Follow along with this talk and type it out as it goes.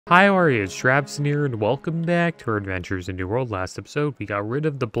Hi, how are you? It's Trapson here, and welcome back to our adventures in New World. Last episode, we got rid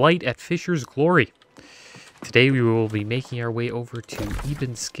of the Blight at Fisher's Glory. Today, we will be making our way over to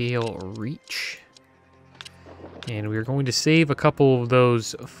Even Scale Reach. And we're going to save a couple of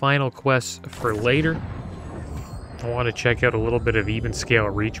those final quests for later. I want to check out a little bit of Even Scale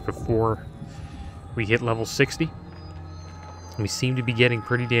Reach before we hit level 60. We seem to be getting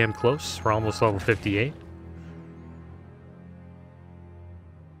pretty damn close. We're almost level 58.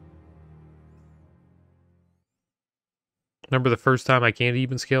 Remember the first time I came to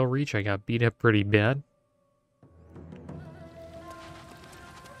Even Scale Reach, I got beat up pretty bad.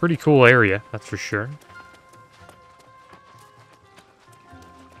 Pretty cool area, that's for sure.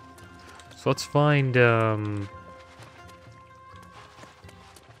 So let's find, I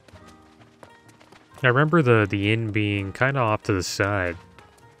remember the inn being kind of off to the side,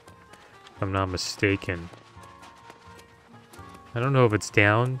 if I'm not mistaken. I don't know if it's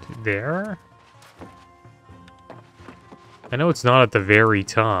down there. I know it's not at the very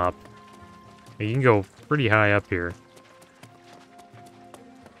top. You can go pretty high up here.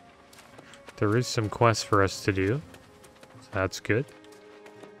 There is some quests for us to do, so that's good.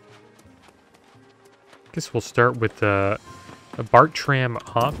 Guess we'll start with Bartram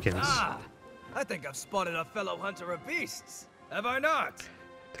Hopkins. Ah, I think I've spotted a fellow hunter of beasts. Have I not?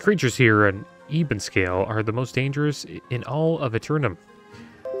 The creatures here on Even Scale are the most dangerous in all of Eternum.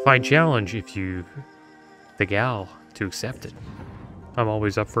 Find challenge if you the gal to accept it. I'm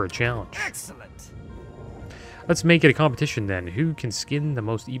always up for a challenge. Excellent. Let's make it a competition then. Who can skin the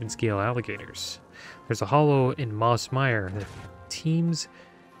most even scale alligators? There's a hollow in Moss Mire that teams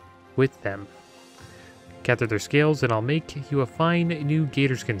with them. Gather their scales and I'll make you a fine new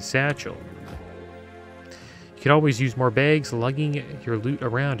gator skin satchel. You can always use more bags lugging your loot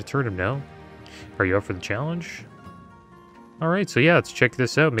around to turn them now. Are you up for the challenge? Alright, so yeah, let's check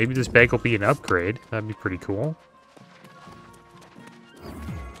this out. Maybe this bag will be an upgrade. That'd be pretty cool.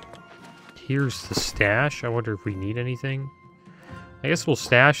 Here's the stash. I wonder if we need anything. I guess we'll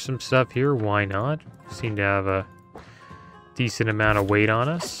stash some stuff here. Why not? Seem to have a decent amount of weight on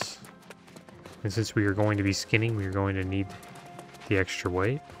us. And since we are going to be skinning, we are going to need the extra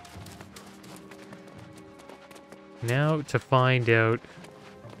weight. Now to find out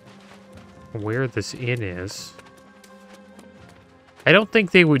where this inn is. I don't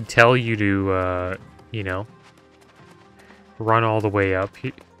think they would tell you to, you know, run all the way up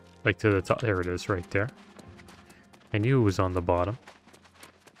here. Like to the top. There it is, right there. I knew it was on the bottom.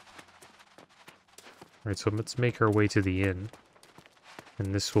 Alright, so let's make our way to the inn.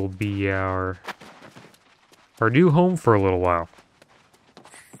 And this will be our new home for a little while.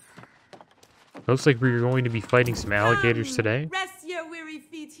 Looks like we're going to be fighting some alligators today. Rest your weary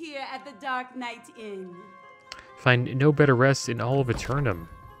feet here at the Dark Night Inn. Find no better rest in all of Eternum.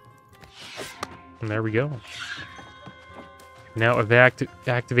 And there we go. Now I've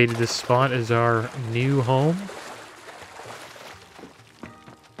activated this spot as our new home.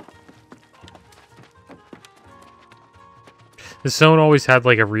 This zone always had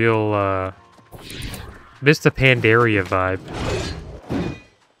like a real Vista Pandaria vibe.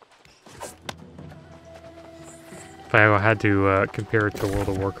 If I had to compare it to World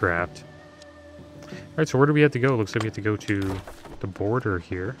of Warcraft. Alright, so where do we have to go? Looks like we have to go to the border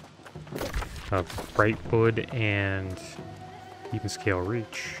here of Brightwood and Even Scale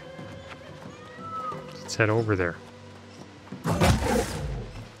Reach. Let's head over there.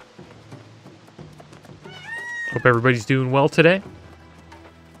 Hope everybody's doing well today.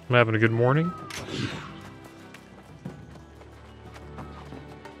 I'm having a good morning.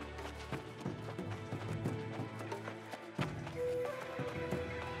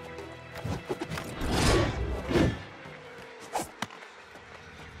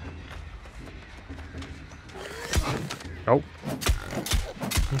 Oh.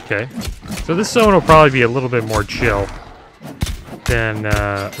 Okay. So this zone will probably be a little bit more chill than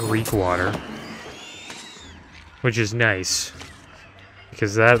Reekwater. Which is nice.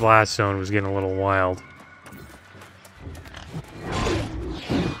 Because that last zone was getting a little wild.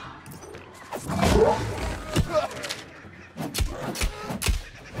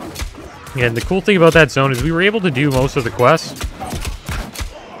 And the cool thing about that zone is we were able to do most of the quests.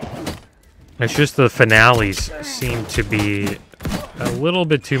 It's just the finales seem to be a little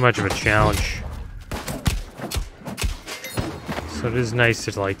bit too much of a challenge. So it is nice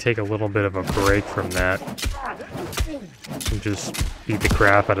to like take a little bit of a break from that. And just beat the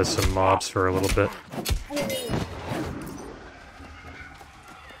crap out of some mobs for a little bit.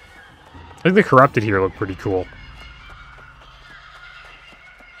 I think the Corrupted here look pretty cool.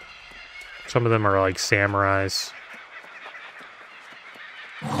 Some of them are like samurais.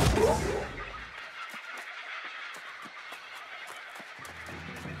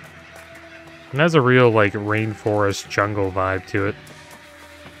 It has a real, like, rainforest jungle vibe to it.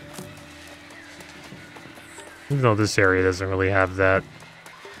 Even though this area doesn't really have that.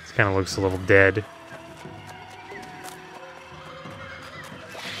 It kind of looks a little dead.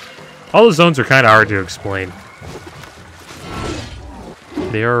 All the zones are kind of hard to explain.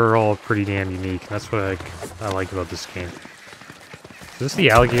 They are all pretty damn unique. That's what I like about this game. Is this the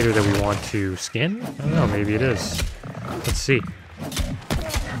alligator that we want to skin? I don't know, maybe it is. Let's see.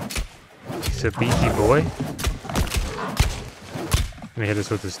 He's a beefy boy. Gonna hit us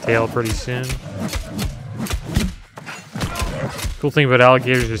with his tail pretty soon. Cool thing about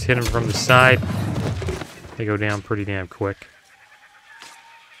alligators, just hit them from the side. They go down pretty damn quick.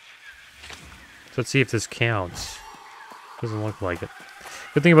 So let's see if this counts. Doesn't look like it.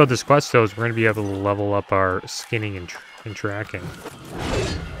 Good thing about this quest, though, is we're going to be able to level up our skinning and tracking.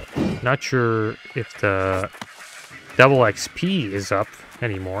 Not sure if the double XP is up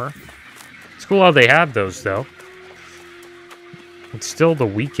anymore. It's cool how they have those, though. It's still the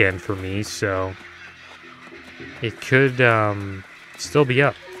weekend for me, so it could still be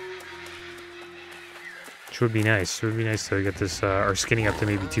up. Which would be nice. It would be nice to get this, our skinning up to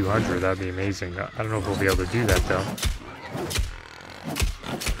maybe 200. That would be amazing. I don't know if we'll be able to do that, though.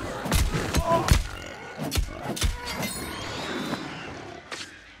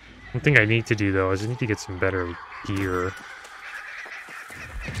 One thing I need to do, though, is I need to get some better gear.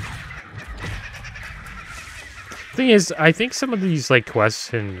 Thing is, I think some of these, like,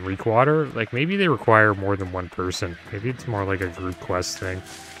 quests in Reekwater, like, maybe they require more than one person. Maybe it's more like a group quest thing.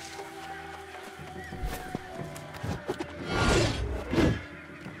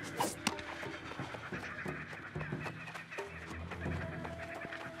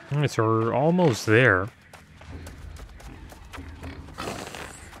 Alright, so we're almost there.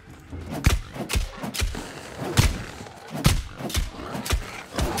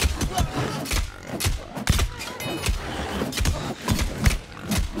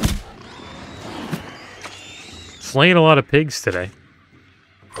 Slaying a lot of pigs today.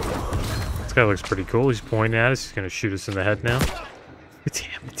 This guy looks pretty cool. He's pointing at us. He's going to shoot us in the head now.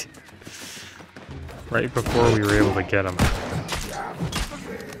 Damn it. Right before we were able to get him.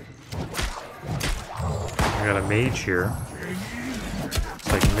 I got a mage here. It's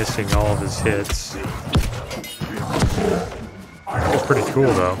like missing all of his hits. It's pretty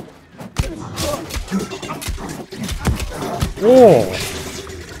cool, though. Whoa!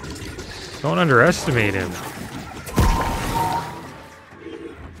 Don't underestimate him.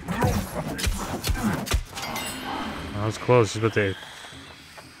 That was close, but they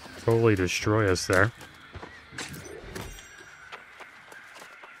totally destroy us there.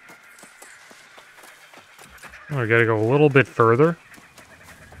 Oh, we gotta go a little bit further.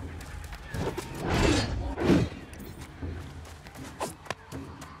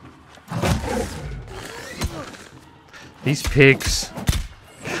 These pigs,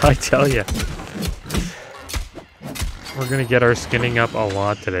 I tell you. We're gonna get our skinning up a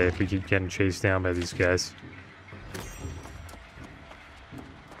lot today if we keep getting chased down by these guys.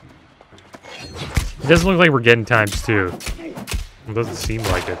 It doesn't look like we're getting ×2. It doesn't seem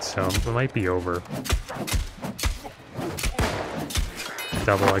like it, so it might be over.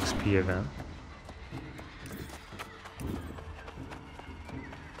 Double XP event.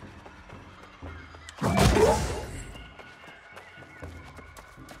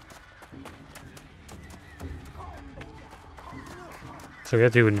 So we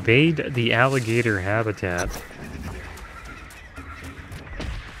have to invade the alligator habitat.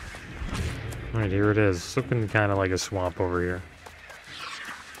 Alright, here it is. It's looking kind of like a swamp over here.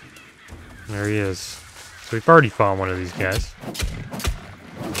 There he is. So we've already fought one of these guys.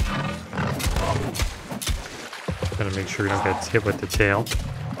 Gotta make sure we don't get hit with the tail.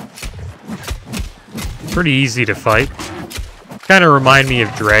 Pretty easy to fight. Kind of remind me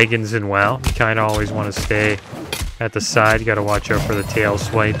of dragons in WoW. You kind of always want to stay at the side. You gotta watch out for the tail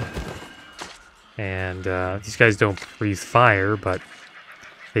swipe. And these guys don't breathe fire, but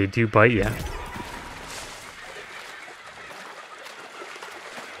they do bite you.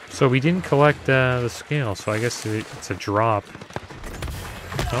 So we didn't collect the scale, so I guess it's a drop.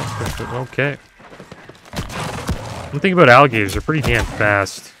 Oh, okay. One thing about alligators, they're pretty damn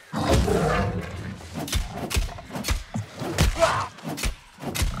fast.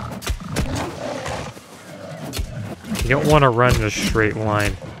 You don't want to run in a straight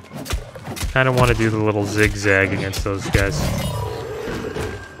line. Kind of want to do the little zigzag against those guys.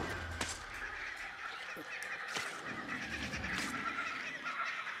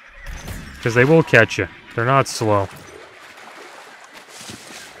 Because they will catch you. They're not slow.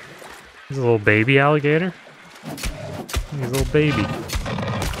 He's a little baby alligator. He's a little baby.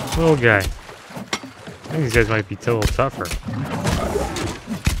 Little guy. I think these guys might be a little tougher.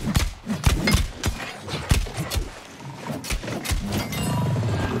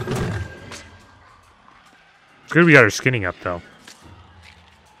 Good we got our skinning up, though.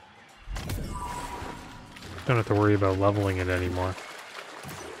 Don't have to worry about leveling it anymore.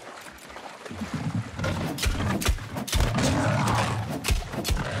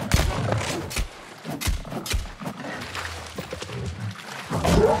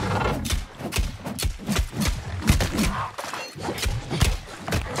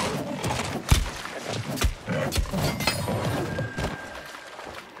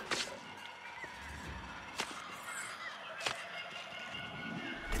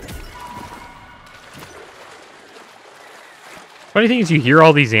 Funny thing is, you hear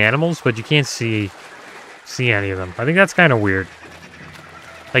all these animals, but you can't see any of them. I think that's kind of weird.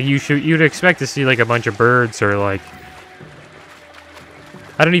 Like you'd expect to see like a bunch of birds or like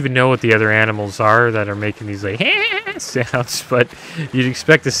I don't even know what the other animals are that are making these like sounds, but you'd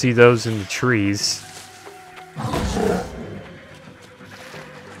expect to see those in the trees.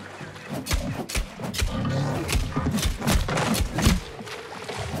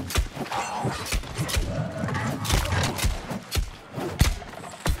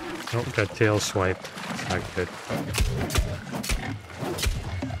 Oh, got tail swiped. That's not good.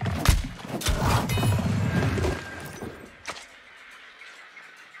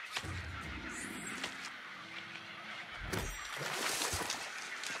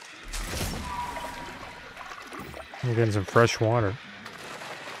 We're getting some fresh water.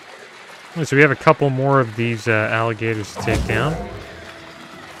 Oh, so we have a couple more of these alligators to take down.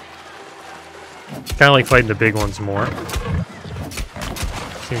 Kind of like fighting the big ones more.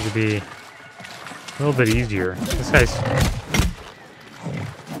 Seems to be a little bit easier. This guy's...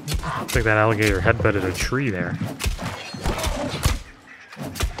 Looks like that alligator headbutted a tree there.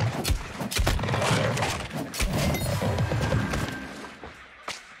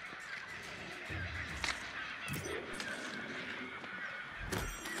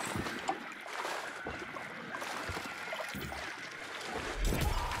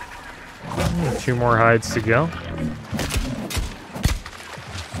 Two more hides to go.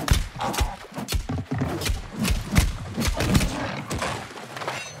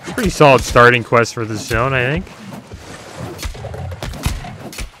 Pretty solid starting quest for this zone, I think.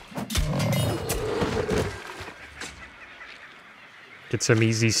 Get some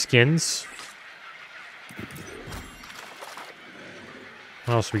easy skins.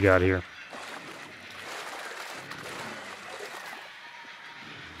 What else we got here?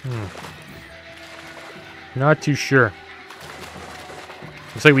 Not too sure.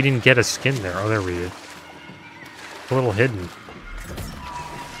 Looks like we didn't get a skin there. Oh, there we did. A little hidden.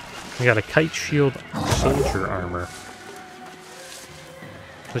 We got a kite shield soldier armor.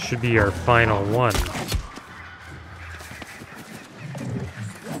 This should be our final one.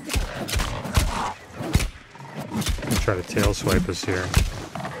 I'll try to tail swipe us here.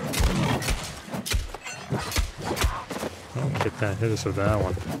 Oh, get that. Hit us with that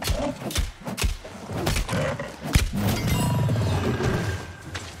one.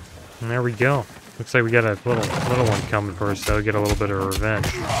 And there we go. Looks like we got a little one coming for us, so get a little bit of revenge.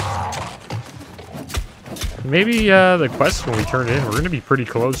 Maybe the quest when we turn it in, we're going to be pretty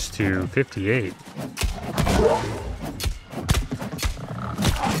close to 58.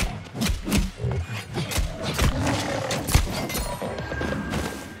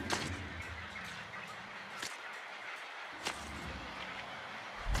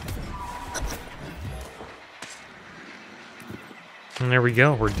 And there we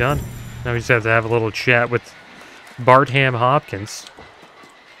go, we're done. Now we just have to have a little chat with Bartham Hopkins.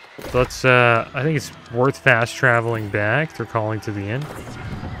 Let's, I think it's worth fast traveling back. They're calling to the inn.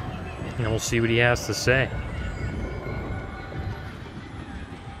 And we'll see what he has to say.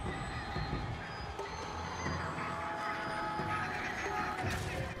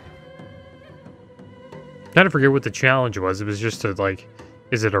 Kind of forget what the challenge was. It was just to, like,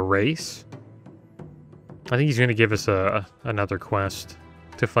 is it a race? I think he's going to give us another quest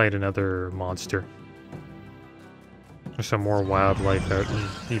to fight another monster. There's some more wildlife out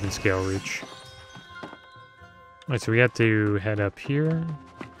in Even Scale Reach. Alright, so we have to head up here.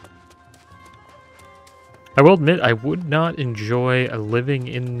 I will admit, I would not enjoy living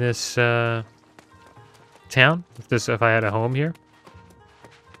in this town if I had a home here.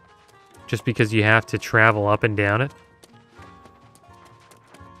 Just because you have to travel up and down it.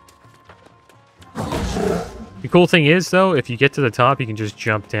 The cool thing is, though, if you get to the top, you can just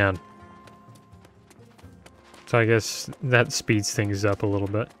jump down. So I guess that speeds things up a little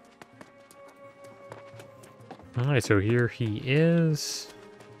bit. Alright, so here he is.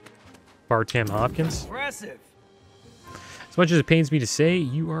 Bartam Hopkins. Impressive. As much as it pains me to say,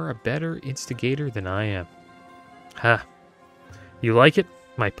 you are a better instigator than I am. Ha. You like it?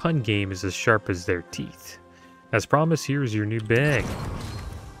 My pun game is as sharp as their teeth. As promised, here's your new bag.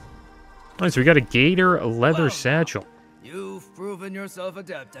 Alright, so we got a gator, a leather satchel. You've proven yourself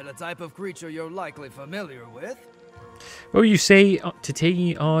adept at a type of creature you're likely familiar with. What would you say to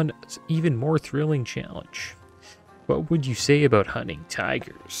taking on even more thrilling challenge? What would you say about hunting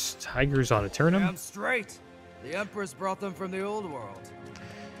tigers? Tigers on a turnip? Damn straight. The Empress brought them from the old world.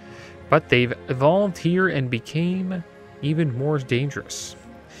 But they've evolved here and became even more dangerous.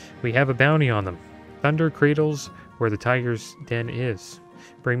 We have a bounty on them. Thunder cradles where the tiger's den is.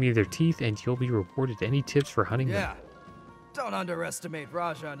 Bring me their teeth and you'll be rewarded. Any tips for hunting them? Yeah. Don't underestimate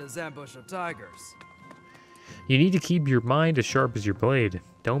Raja and his ambush of tigers. You need to keep your mind as sharp as your blade.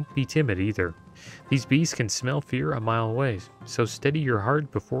 Don't be timid either. These beasts can smell fear a mile away, so steady your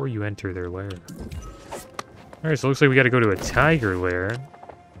heart before you enter their lair. Alright, so it looks like we gotta go to a tiger lair.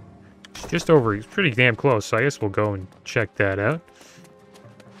 It's just over, it's pretty damn close, so I guess we'll go and check that out.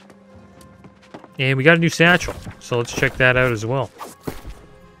 And we got a new satchel, so let's check that out as well.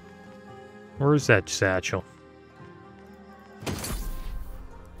 Where is that satchel?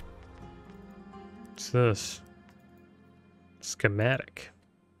 What's this? Schematic.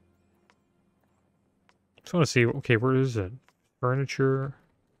 Just want to see, okay, where is it? Furniture.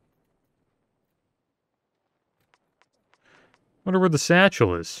 Wonder where the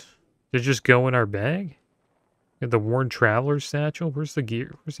satchel is. Did it just go in our bag? The worn traveler's satchel? Where's the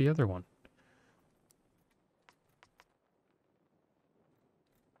gear? Where's the other one?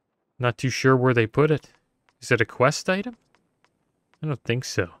 Not too sure where they put it. Is it a quest item? I don't think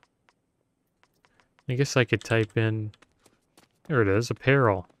so. I guess I could type in... There it is,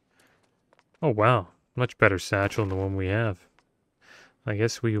 apparel. Oh, wow. Much better satchel than the one we have. I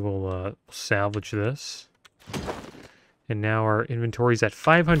guess we will salvage this. And now our inventory's at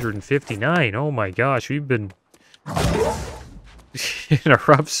 559. Oh my gosh, we've been in a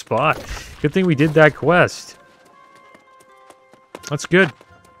rough spot. Good thing we did that quest. That's good.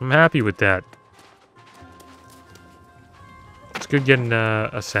 I'm happy with that. It's good getting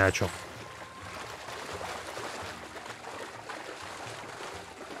a satchel.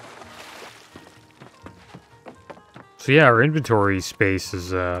 So yeah, our inventory space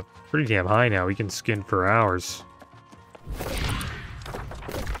is pretty damn high now. We can skin for hours.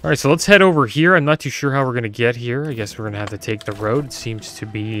 Alright, so let's head over here. I'm not too sure how we're going to get here. I guess we're going to have to take the road. It seems to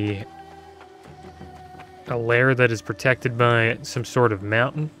be a lair that is protected by some sort of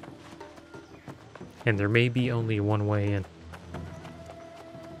mountain. And there may be only one way in.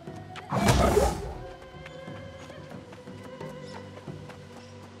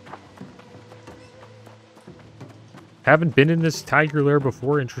 Haven't been in this tiger lair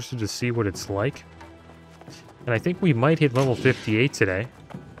before, interested to see what it's like. And I think we might hit level 58 today,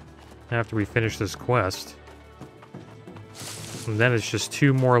 after we finish this quest. And then it's just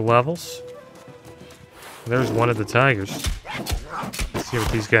 2 more levels. There's one of the tigers. Let's see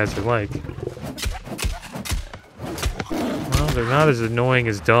what these guys are like. Well, they're not as annoying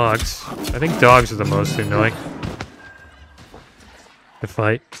as dogs. I think dogs are the most annoying to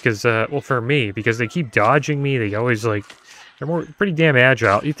fight, because, well, for me, because they keep dodging me, they always, like, they're pretty damn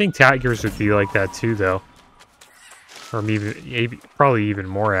agile. You'd think tigers would be like that too, though. Or maybe probably even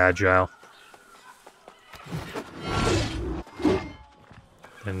more agile.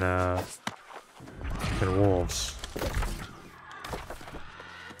 Than wolves.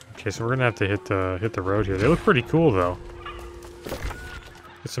 Okay, so we're gonna have to hit the road here. They look pretty cool, though.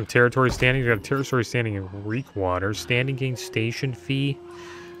 Get some territory standing. We got a territory standing in Reekwater. Standing gains station fee.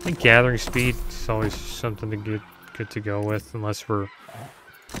 I think gathering speed is always something to good to go with, unless we're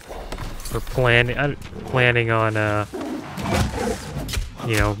planning on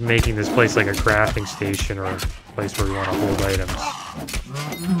you know, making this place like a crafting station or a place where we want to hold items.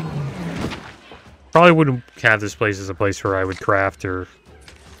 Probably wouldn't have this place as a place where I would craft or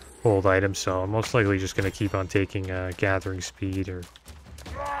hold items, so I'm most likely just going to keep on taking gathering speed or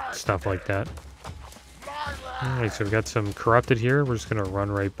stuff like that. Alright, so we got some corrupted here. We're just going to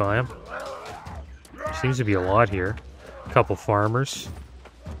run right by them. Seems to be a lot here. A couple farmers.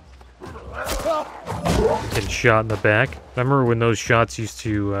 Getting shot in the back. Remember when those shots used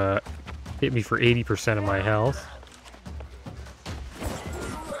to hit me for 80% of my health?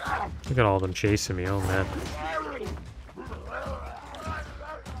 Look at all of them chasing me. Oh, man.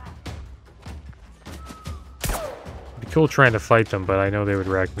 It'd be cool trying to fight them, but I know they would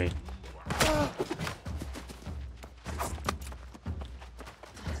wreck me.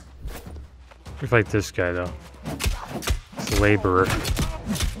 We fight this guy, though. laborer.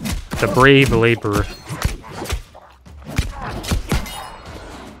 The brave laborer.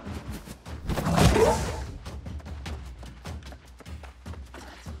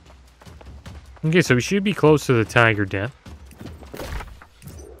 Okay, so we should be close to the tiger den.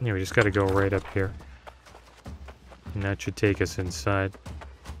 Yeah, we just gotta go right up here. And that should take us inside.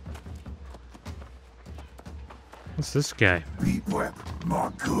 What's this guy?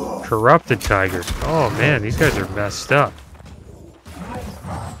 Corrupted tiger. Oh man, these guys are messed up.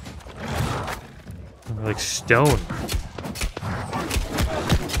 They're like stone.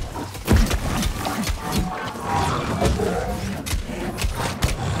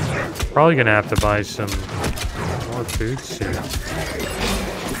 Probably gonna have to buy some more food soon.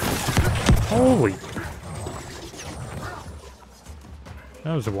 Holy!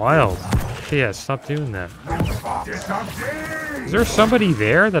 That was wild. Yeah, stop doing that. Is there somebody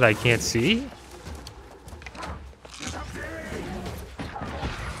there that I can't see?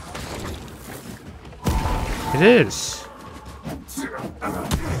 It is.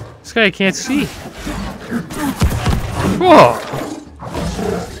 This guy I can't see. Whoa!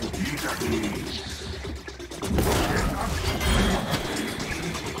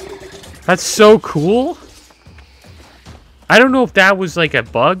 That's so cool. I don't know if that was like a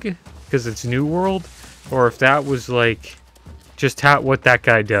bug because it's New World, or if that was like just what that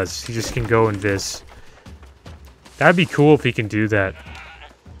guy does. He just can go invis. That'd be cool if he can do that.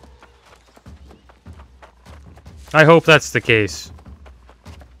 I hope that's the case.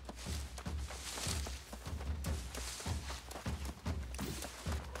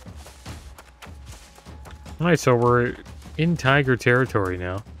 Alright, so we're in tiger territory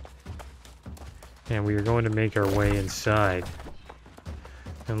now. And we are going to make our way inside.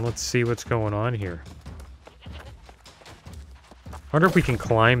 And let's see what's going on here. I wonder if we can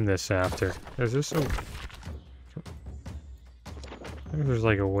climb this after. Is this a... I think there's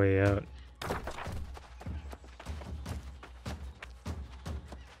like a way out.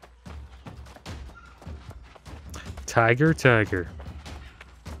 Tiger, tiger.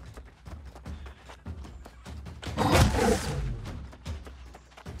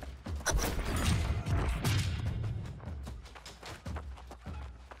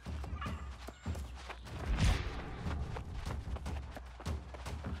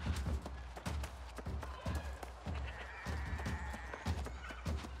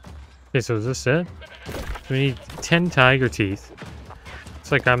 Okay, so is this it? We need 10 tiger teeth. It's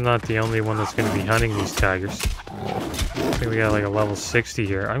like I'm not the only one that's going to be hunting these tigers. I think we got like a level 60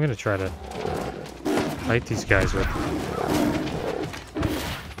 here. I'm going to try to fight these guys with.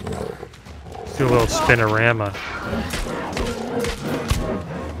 Let's do a little spinorama.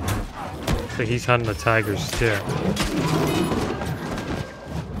 Looks like he's hunting the tigers too.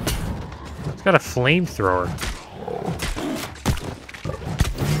 He's got a flamethrower.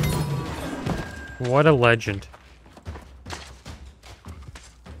 What a legend.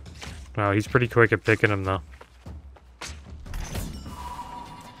 Wow, he's pretty quick at picking them, though.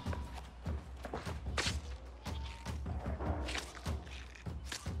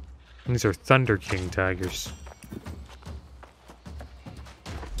 These are Thunder King tigers.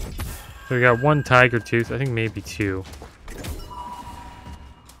 So we got one tiger tooth, I think maybe two.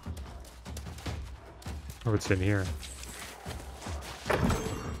 Oh, what's in here?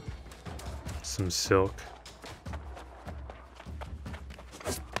 Some silk.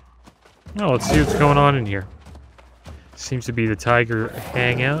 Oh, let's see what's going on in here. Seems to be the tiger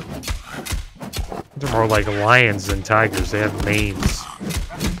hangout. They're more like lions than tigers. They have manes.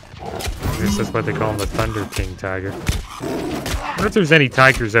 I guess that's why they call them the Thunder King tiger. I wonder if there's any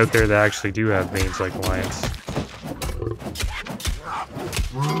tigers out there that actually do have manes like lions.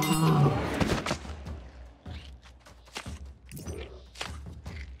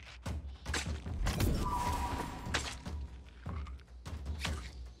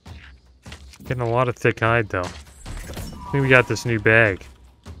 Getting a lot of thick hide, though. I think we got this new bag.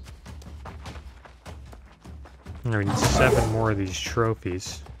 And we need 7 more of these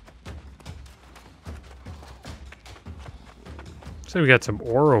trophies. So we got some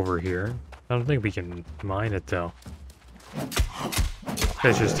ore over here. I don't think we can mine it, though. This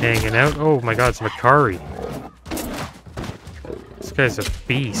guy's just hanging out. Oh my god, it's Makari. This guy's a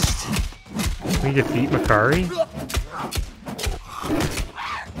beast. Can we defeat Makari?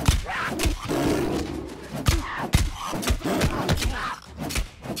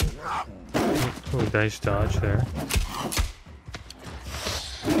 Oh, nice dodge there.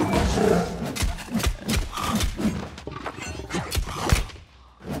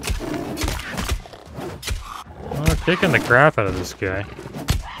 Oh, kicking the crap out of this guy. I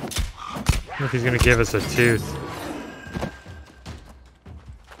wonder if he's gonna give us a tooth.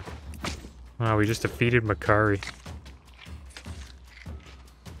 Wow, we just defeated Makari.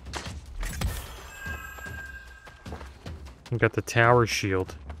 We got the tower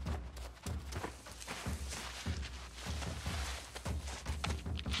shield.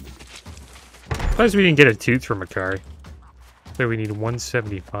 Surprised we didn't get a tooth from Makari. So we need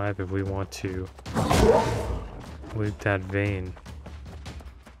 175 if we want to loot that vein.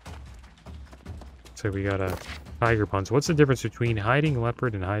 So we got a tiger punch. What's the difference between hiding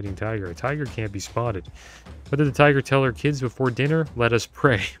leopard and hiding tiger? A tiger can't be spotted. What did the tiger tell her kids before dinner? Let us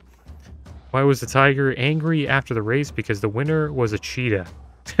pray. Why was the tiger angry after the race? Because the winner was a cheetah.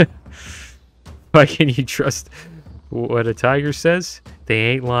 Why can you trust what a tiger says? They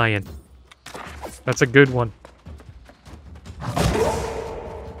ain't lying. That's a good one.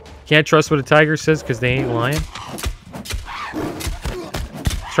 Can't trust what a tiger says because they ain't lying.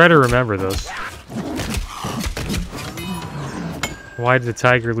 Try to remember those. Why did the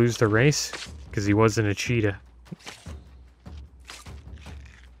tiger lose the race? Because he wasn't a cheetah.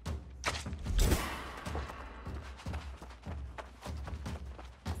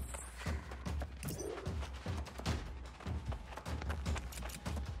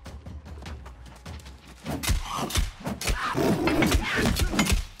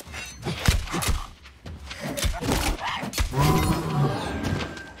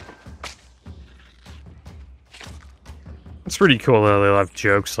 It's pretty cool that they left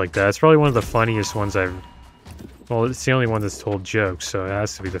jokes like that. It's probably one of the funniest ones I've... Well, it's the only one that's told jokes, so it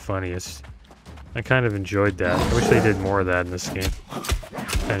has to be the funniest. I kind of enjoyed that. I wish they did more of that in this game.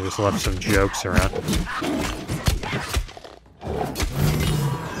 Kind of just left some jokes around.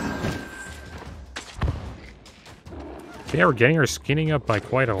 Yeah, we're getting our skinning up by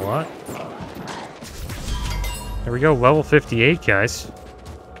quite a lot. There we go, level 58, guys.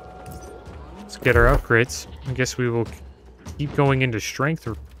 Let's get our upgrades. I guess we will keep going into strength.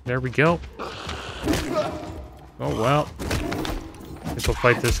 There we go. Oh, well. Guess we'll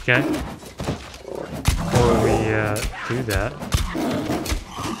fight this guy. Before we do that.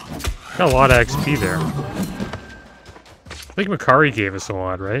 Got a lot of XP there. I think Makari gave us a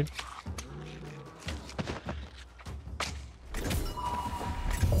lot, right?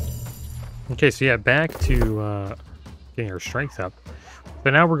 Okay, so yeah, back to getting our strength up.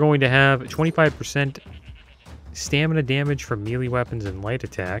 But now we're going to have 25% stamina damage from melee weapons and light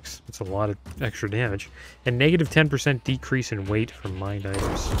attacks. That's a lot of extra damage. And negative 10% decrease in weight from mined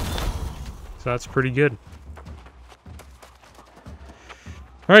items. So that's pretty good.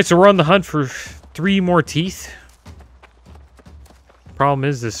 Alright, so we're on the hunt for 3 more teeth. Problem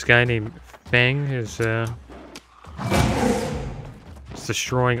is, this guy named Fang is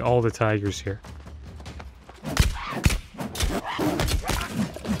destroying all the tigers here.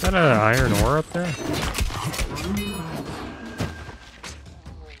 Is that an iron ore up there?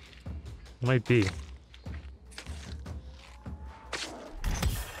 Might be.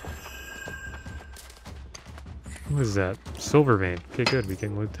 What is that? Silver vein. Okay, good. We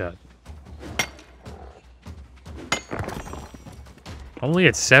can loot that. Only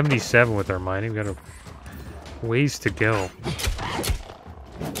at 77 with our mining. We've got a ways to go.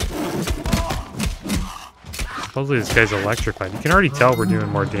 Supposedly this guy's electrified. You can already tell we're doing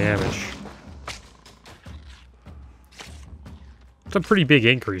more damage. It's a pretty big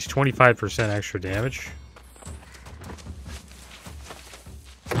increase. 25% extra damage.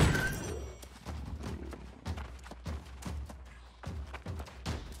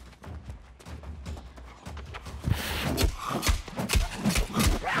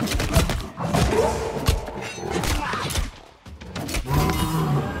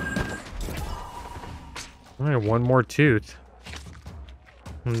 Alright, one more tooth.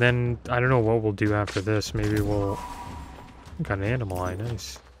 And then, I don't know what we'll do after this. Maybe we'll... Got an animal eye,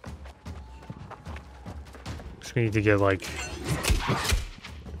 nice. Just we need to get, like...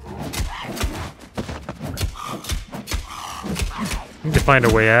 need to find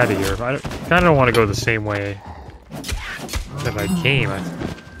a way out of here. I kind of don't want to go the same way that I came.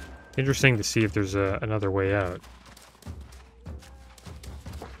 Interesting to see if there's another way out.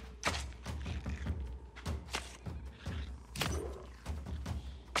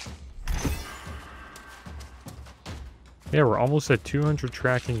 Yeah, we're almost at 200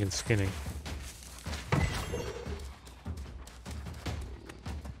 tracking and skinning.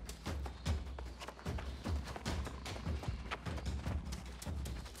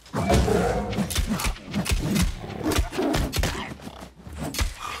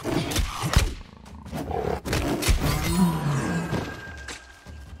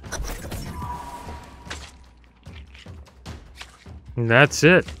 And that's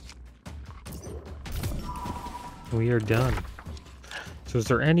it. We are done. So is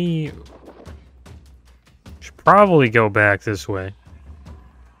there any probably go back this way.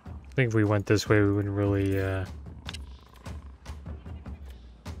 I think if we went this way, we wouldn't really,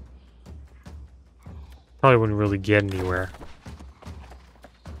 probably wouldn't really get anywhere.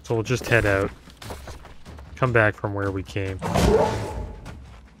 So we'll just head out. Come back from where we came.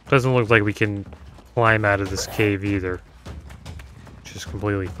 Doesn't look like we can climb out of this cave either. Which is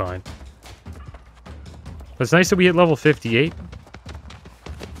completely fine. But it's nice that we hit level 58.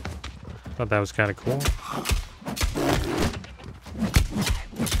 Thought that was kind of cool.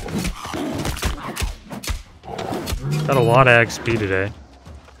 Got a lot of XP today.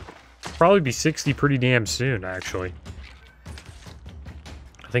 Probably be 60 pretty damn soon, actually.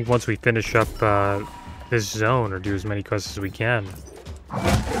 I think once we finish up this zone, or do as many quests as we can,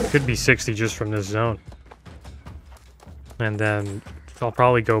 could be 60 just from this zone. And then I'll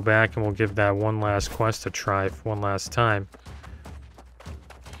probably go back and we'll give that one last quest a try one last time.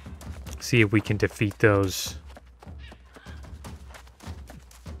 See if we can defeat those.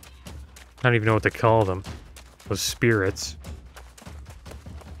 I don't even know what to call them. Those spirits.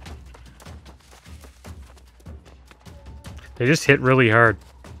 They just hit really hard.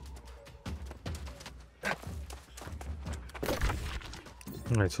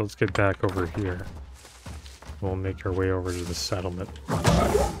 Alright, so let's get back over here. We'll make our way over to the settlement.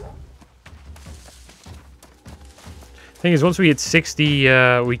 Thing is, once we hit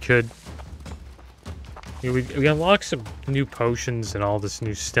 60, we could... We unlock some new potions and all this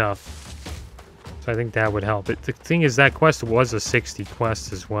new stuff. So I think that would help. The thing is, that quest was a 60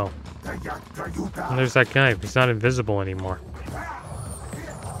 quest as well. And there's that guy. He's not invisible anymore.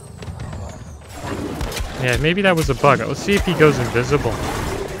 Yeah, maybe that was a bug. Let's see if he goes invisible.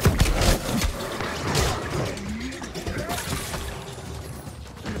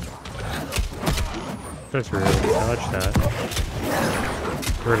 That's really dodge that.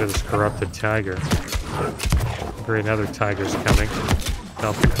 Get rid of this corrupted tiger. Great, another tiger's coming.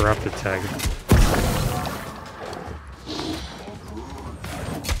 Help the corrupted tiger.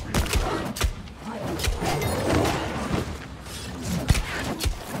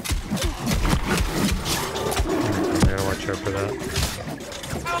 Yeah, watch out for that.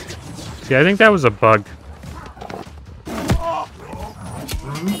 See, I think that was a bug.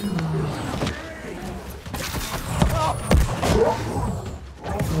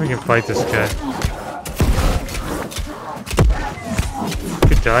 We can fight this guy.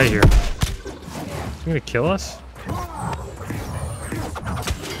 Could die here. You gonna kill us?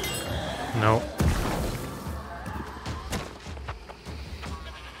 No.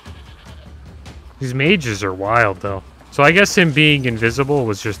 These mages are wild, though. So I guess him being invisible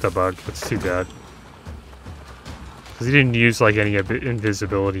was just a bug. That's too bad. Because he didn't use, like, any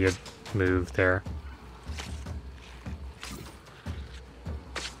invisibility move there.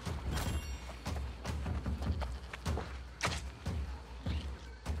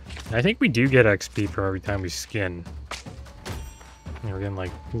 I think we do get XP for every time we skin. Yeah, we're getting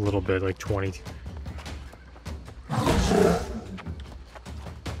like a little bit, like 20.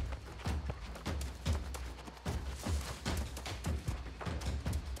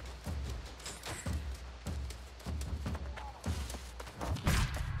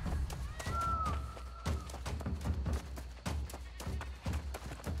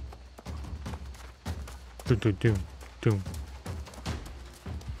 Doom, doom, doom, doom.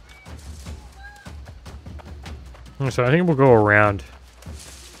 So I think we'll go around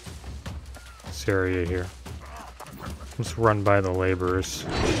this area here. Let's run by the laborers.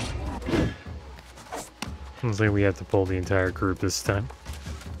 Looks like we have to pull the entire group this time.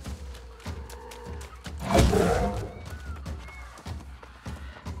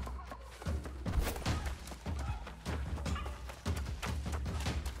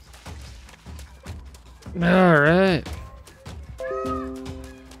 All right.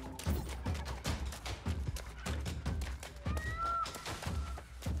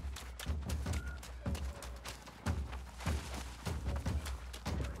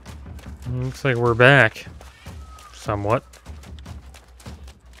 Looks like we're back. Somewhat.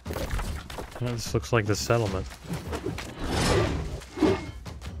 Well, this looks like the settlement.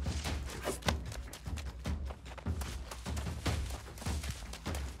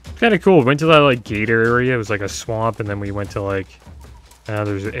 Kind of cool. We went to that like gator area. It was like a swamp, and then we went to like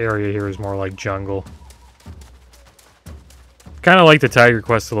there's an area here is more like jungle. Kind of like the tiger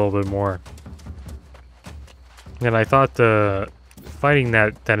quest a little bit more. And I thought the fighting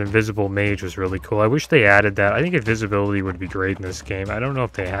that invisible mage was really cool. I wish they added that. I think invisibility would be great in this game. I don't know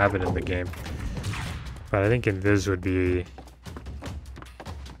if they have it in the game, but I think invis would be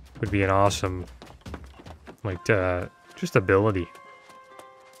an awesome like just ability.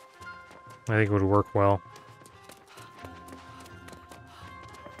 I think it would work well.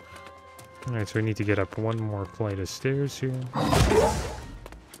 Alright, so we need to get up one more flight of stairs here.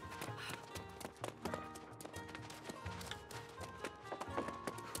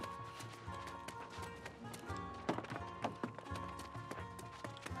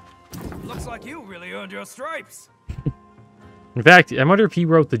 Looks like you really earned your stripes. In fact, I wonder if he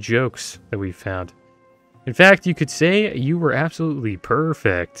wrote the jokes that we found. In fact, you could say you were absolutely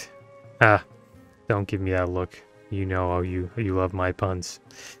perfect. Ah, don't give me that look. You know how you love my puns.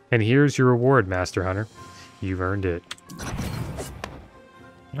 And here's your reward, Master Hunter. You've earned it.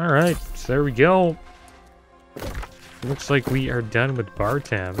 Alright, so there we go. Looks like we are done with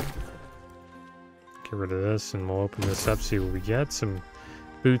Bartam. Get rid of this and we'll open this up, see what we get. Some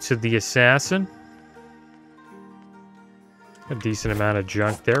Boots of the Assassin. A decent amount of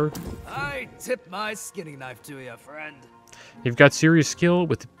junk there. I tip my skinning knife to you, friend. You've got serious skill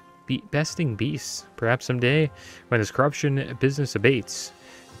with besting beasts. Perhaps someday, when this corruption business abates,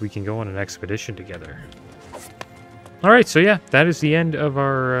 we can go on an expedition together. Alright, so yeah, that is the end of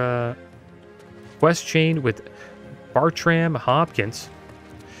our quest chain with Bartram Hopkins.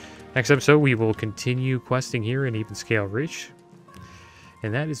 Next episode, we will continue questing here in Evenscale Reach.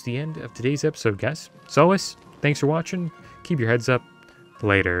 And that is the end of today's episode, guys. As always, thanks for watching. Keep your heads up.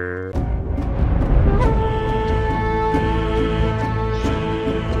 Later.